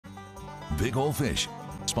Big Ol' Fish,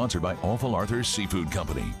 sponsored by Awful Arthur's Seafood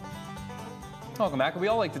Company. Welcome back. We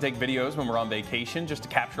all like to take videos when we're on vacation just to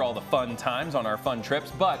capture all the fun times on our fun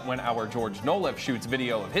trips, but when our George Noliff shoots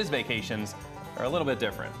video of his vacations, they're a little bit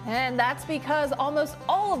different. And that's because almost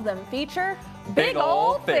all of them feature Big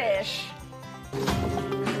ol' fish.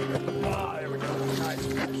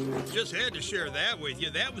 Just had to share that with you.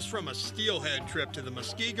 That was from a steelhead trip to the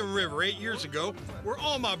Muskegon River 8 years ago, where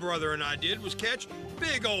all my brother and I did was catch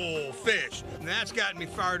big old fish. And that's gotten me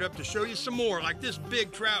fired up to show you some more, like this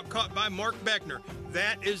big trout caught by Mark Beckner.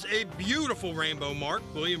 That is a beautiful rainbow mark.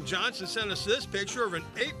 William Johnson sent us this picture of an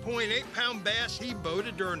 8.8-pound bass he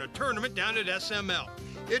boated during a tournament down at SML.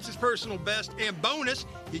 It's his personal best, and bonus,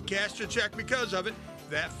 he cashed a check because of it.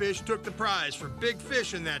 That fish took the prize for big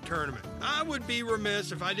fish in that tournament. I would be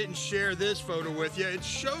remiss if I didn't share this photo with you. It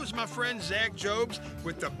shows my friend Zach Jobs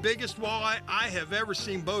with the biggest walleye I have ever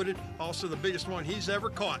seen boated, also the biggest one he's ever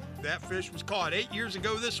caught. That fish was caught 8 years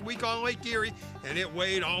ago this week on Lake Erie, and it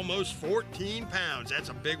weighed almost 14 pounds. That's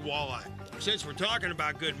a big walleye. Since we're talking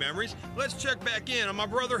about good memories, let's check back in on my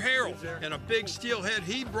brother Harold and a big steelhead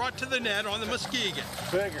he brought to the net on the Muskegon.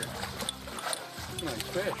 Bigger. Nice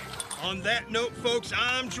fish. On that note, folks,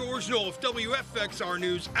 I'm George Noliff, WFXR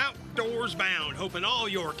News Outdoors Bound, hoping all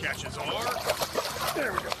your catches are,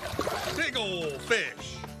 there we go, big old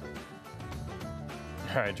fish.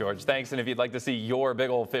 All right, George, thanks. And if you'd like to see your big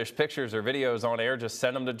old fish pictures or videos on air, just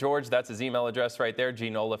send them to George. That's his email address right there,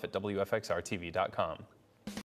 gnoliff@wfxrtv.com.